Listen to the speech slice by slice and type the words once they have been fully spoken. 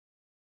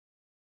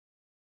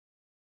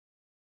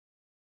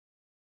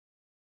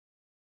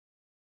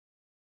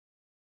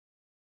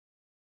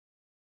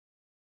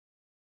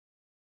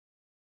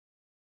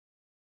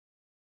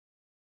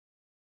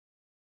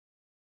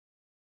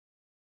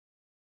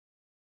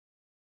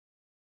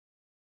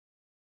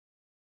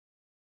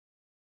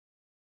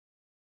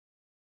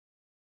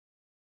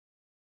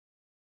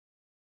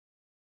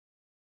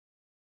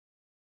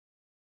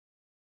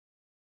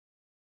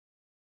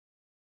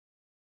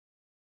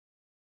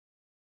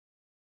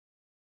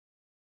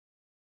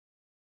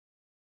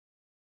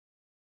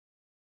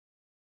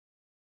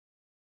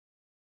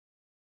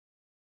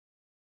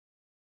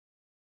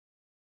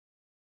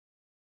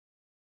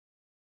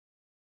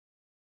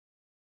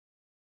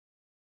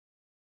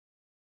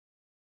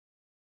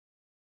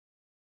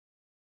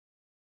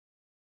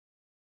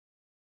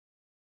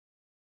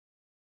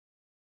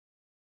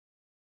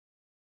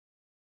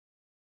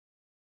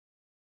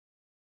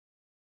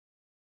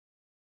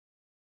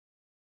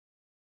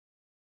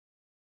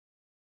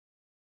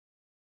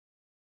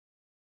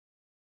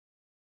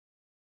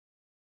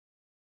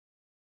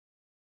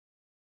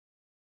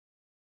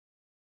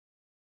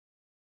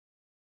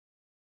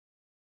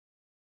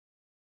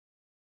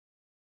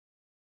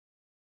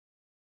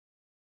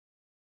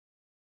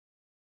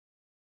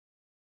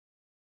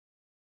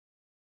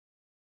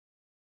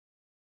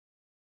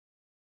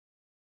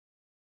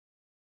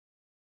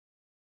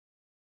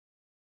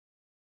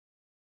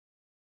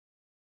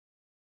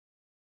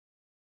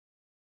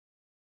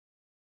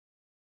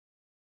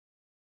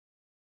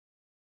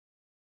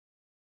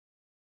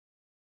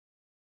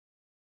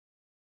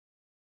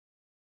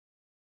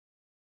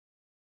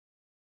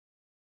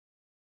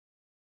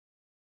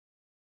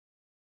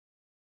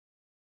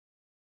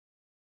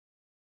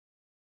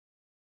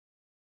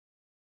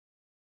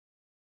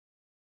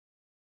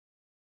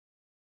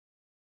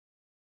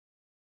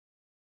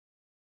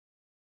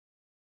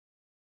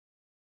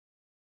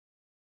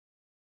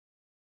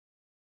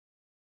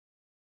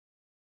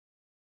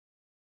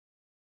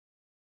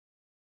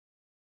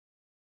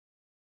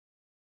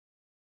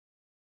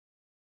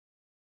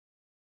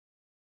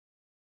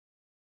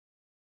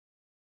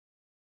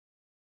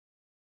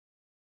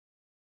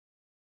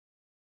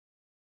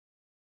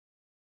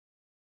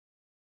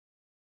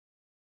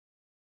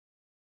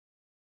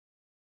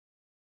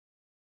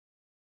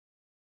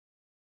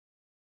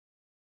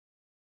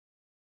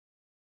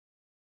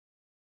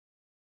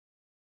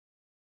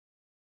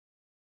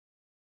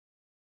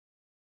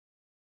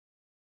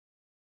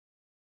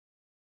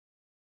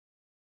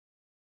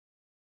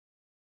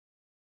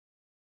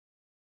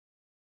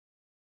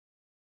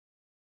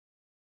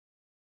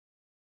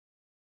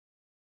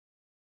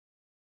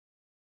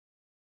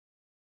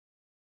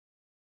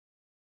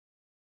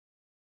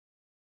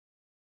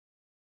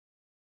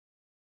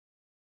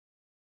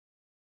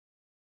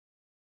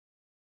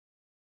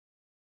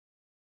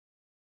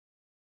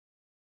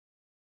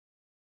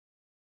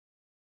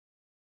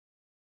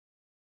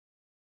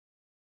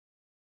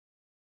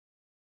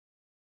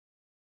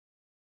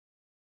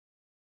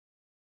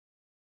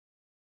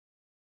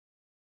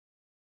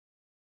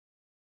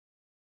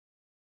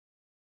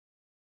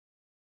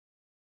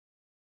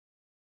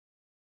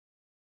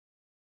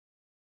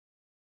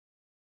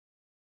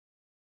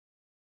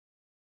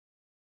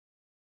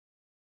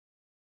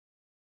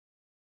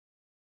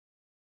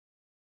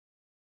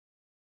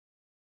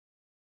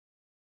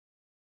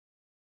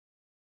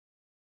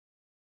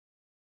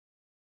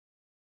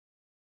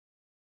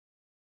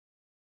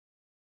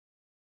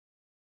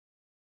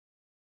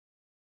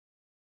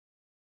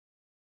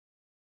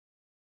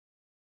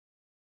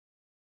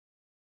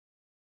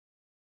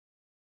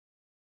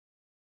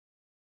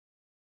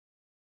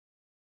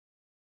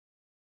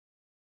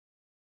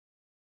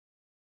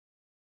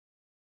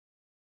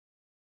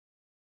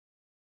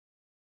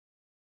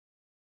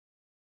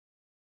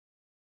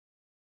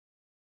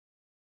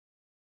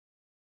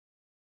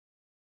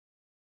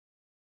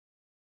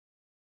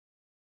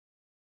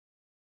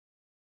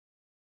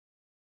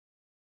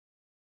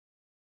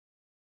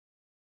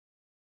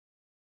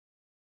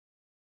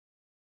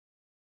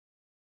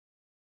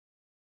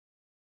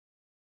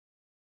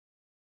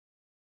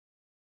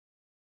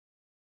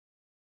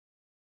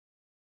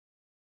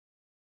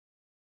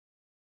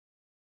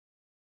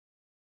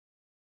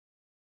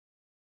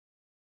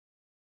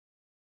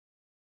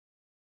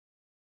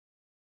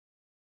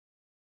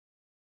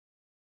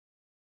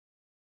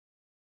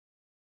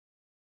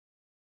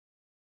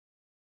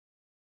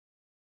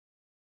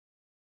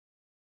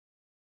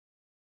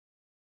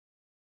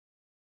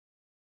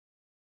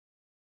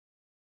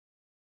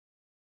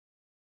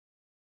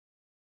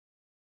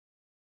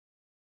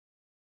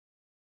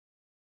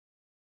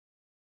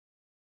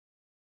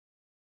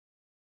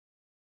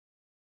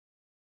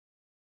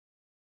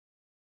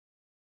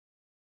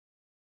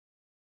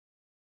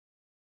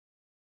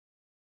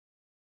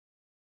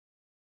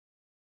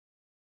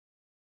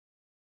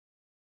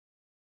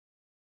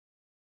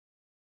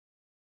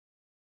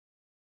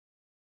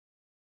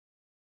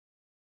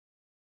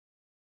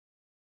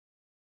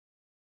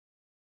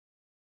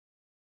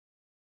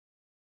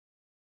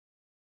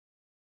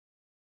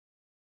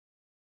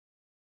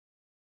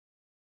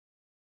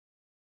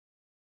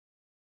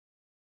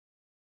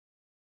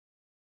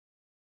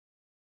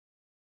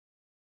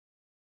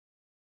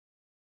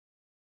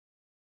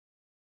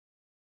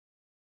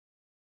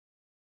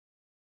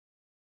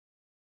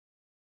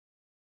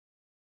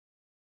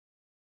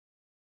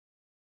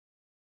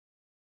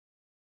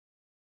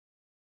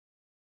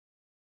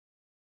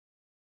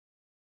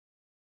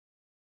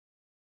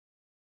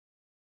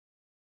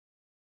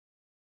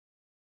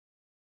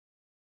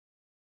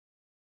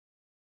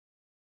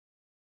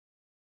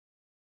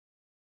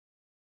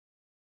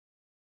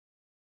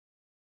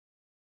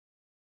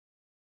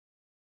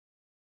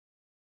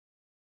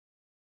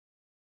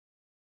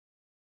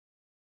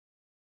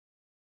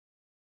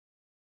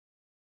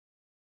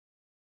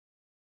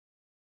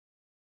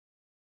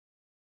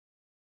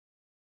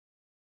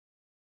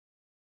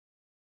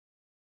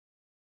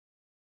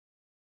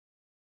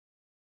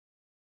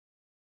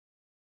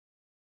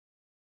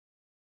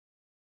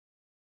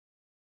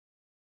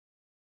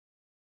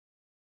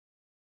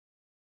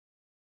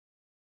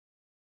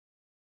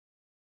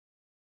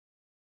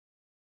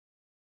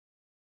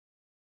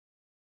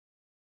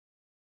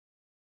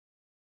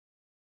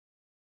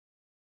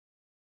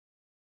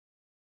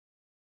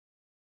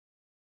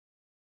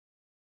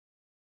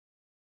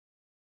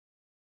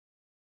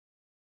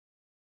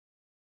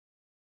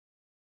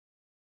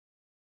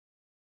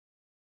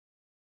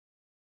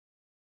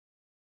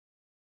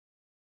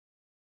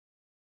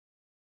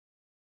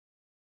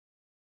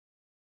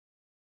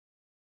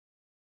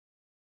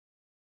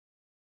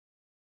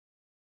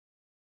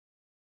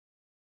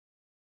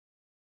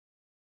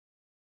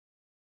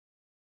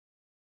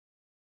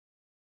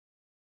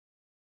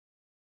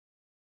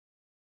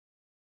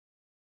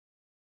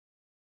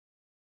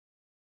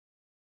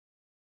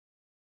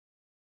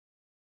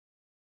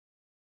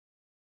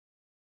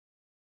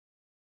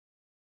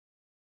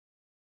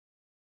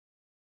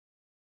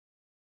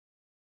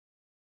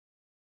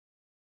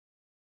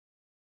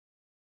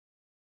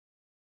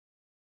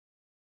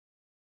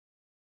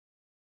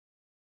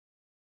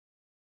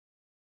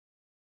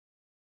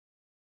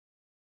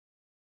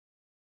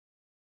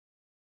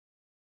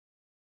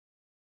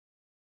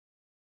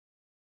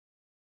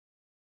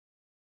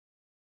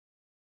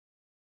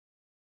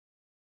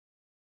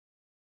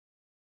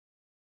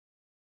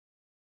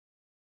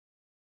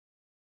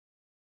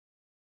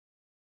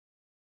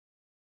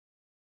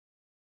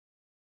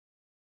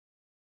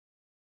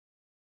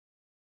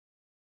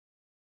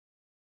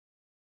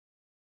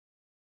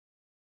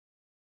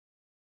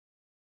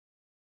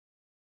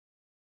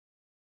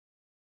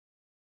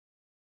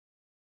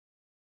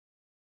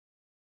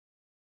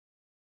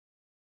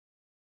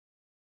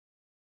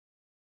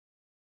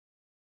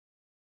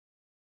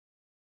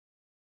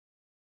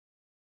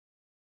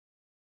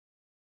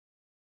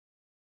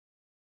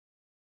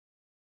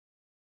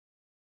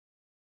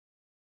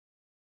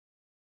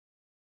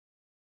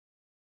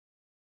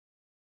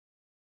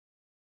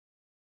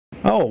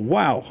Oh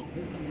wow!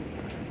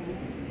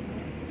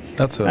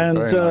 That's a very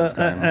nice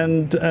game.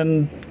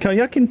 And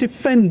Karjakin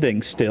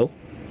defending still.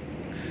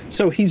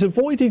 So he's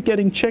avoided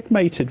getting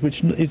checkmated,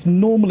 which is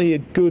normally a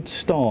good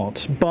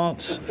start,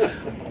 but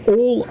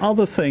all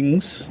other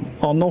things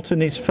are not in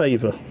his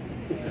favour.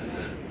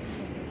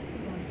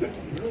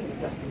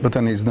 But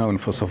then he's known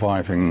for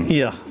surviving.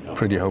 Yeah.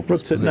 Pretty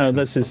hopeless position. No,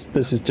 this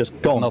is just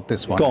gone. Not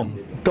this one.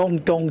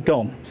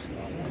 Gone.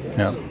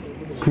 Yeah.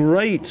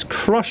 Great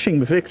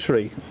crushing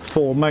victory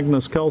for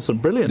Magnus Carlsen.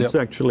 Brilliant,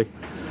 actually.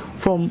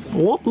 From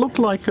what looked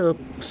like a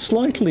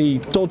slightly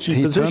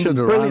dodgy position.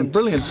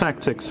 Brilliant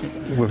tactics.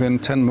 Within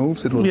 10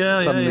 moves, it was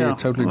suddenly a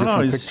totally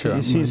different picture.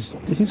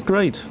 He's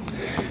great.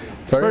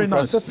 Very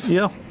impressive. Nice.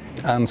 Yeah.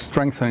 And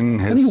strengthening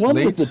his and he won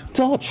lead. with the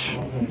dodge.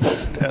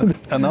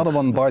 Another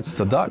one bites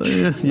the Dutch.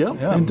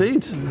 Yeah,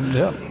 indeed.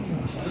 Yeah.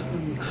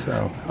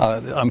 So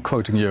I'm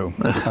quoting you.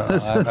 I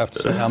have to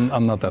say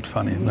I'm not that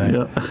funny.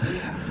 No.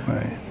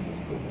 Right.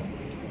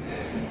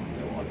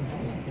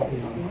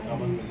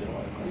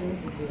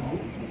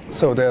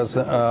 So there's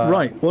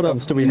right. What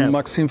else do we have?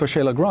 Maxime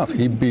Vachier-Lagrave.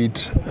 He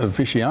beat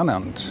Vichy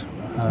Anand.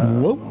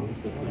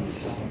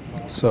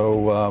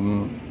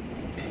 So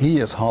he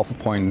is half a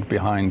point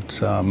behind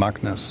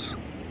Magnus.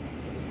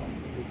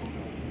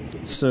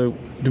 So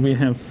do we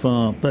have?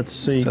 Let's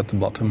see. It's at the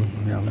bottom.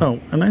 Yeah. Oh,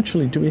 and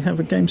actually, do we have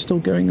a game still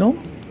going on?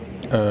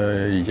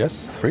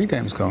 Yes, 3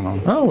 games going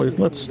on. Oh,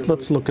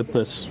 let's look at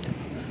this.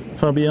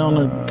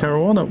 Fabiano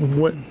Caruana,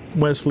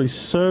 Wesley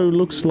So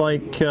looks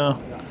like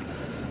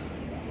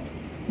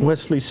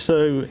Wesley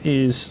So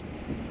is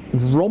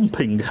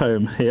romping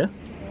home here.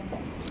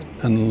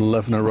 And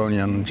Lev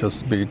Naronian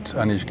just beat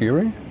Anish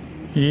Giri.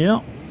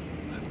 Yeah.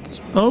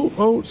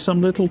 Oh,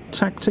 some little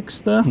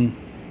tactics there.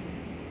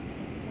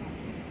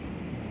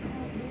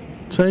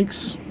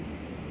 Takes.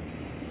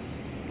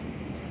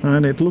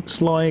 And it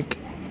looks like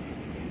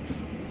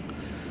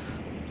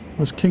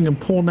this king and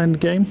pawn end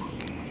game.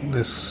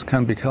 This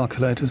can be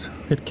calculated.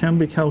 It can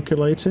be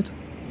calculated.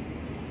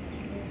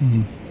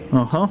 And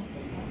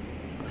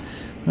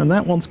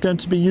that one's going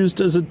to be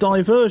used as a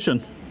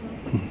diversion.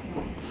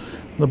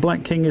 The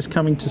black king is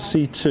coming to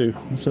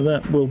c2, so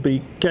that will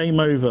be game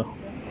over.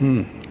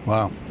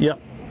 Wow. Yep.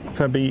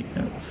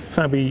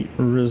 Fabi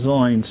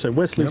resigned. So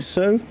Wesley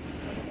So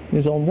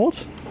is on what?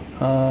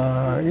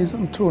 He's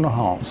on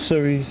 2.5.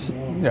 So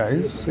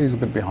he's a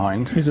bit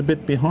behind. He's a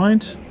bit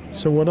behind.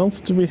 So what else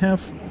do we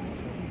have?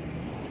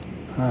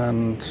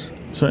 And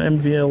so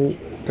MVL.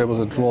 There was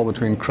a draw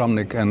between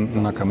Kramnik and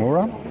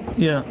Nakamura.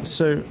 Yeah.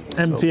 So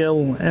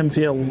MVL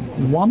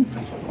 1.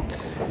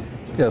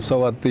 Yeah.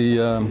 So at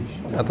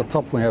the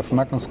top we have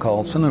Magnus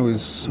Carlsen,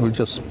 who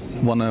just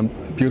won a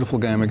beautiful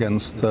game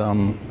against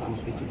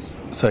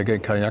Sergey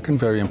Karjakin,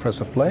 very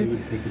impressive play.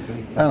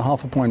 And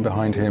half a point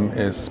behind him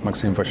is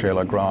Maxime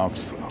Vachier-Lagrave,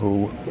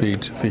 who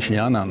beat Vichy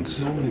Anand,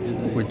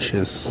 which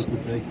is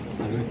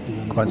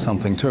quite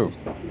something too.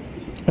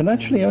 And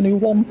actually only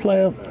one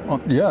player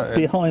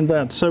behind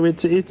that, so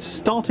it's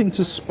starting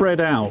to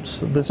spread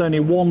out. There's only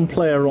one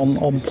player on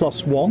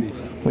 +1.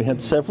 We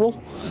had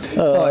several.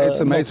 Well, it's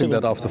amazing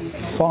that after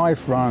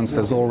 5 rounds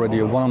there's already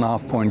a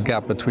 1.5 point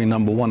gap between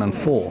number 1 and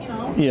 4.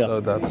 Yeah. So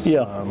that's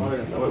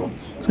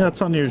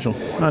that's unusual.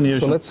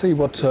 So let's see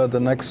what the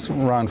next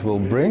round will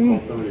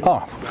bring.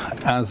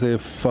 As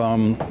if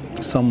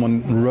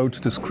someone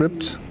wrote the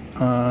script,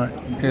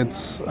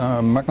 it's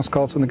Magnus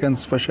Carlsen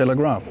against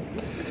Vachier-Lagrave.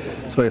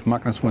 So if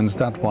Magnus wins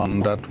that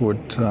one, that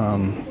would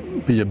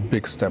be a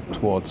big step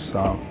towards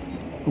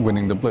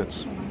winning the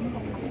Blitz.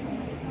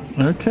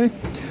 Okay.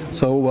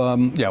 So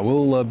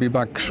we'll be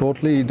back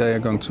shortly. They are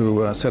going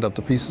to set up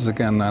the pieces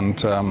again,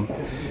 and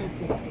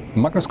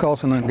Magnus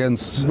Carlsen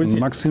against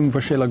Maxime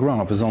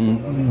Vachier-Lagrave is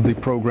on the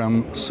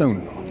program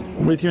soon.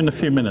 With you in a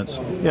few minutes.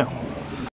 Yeah.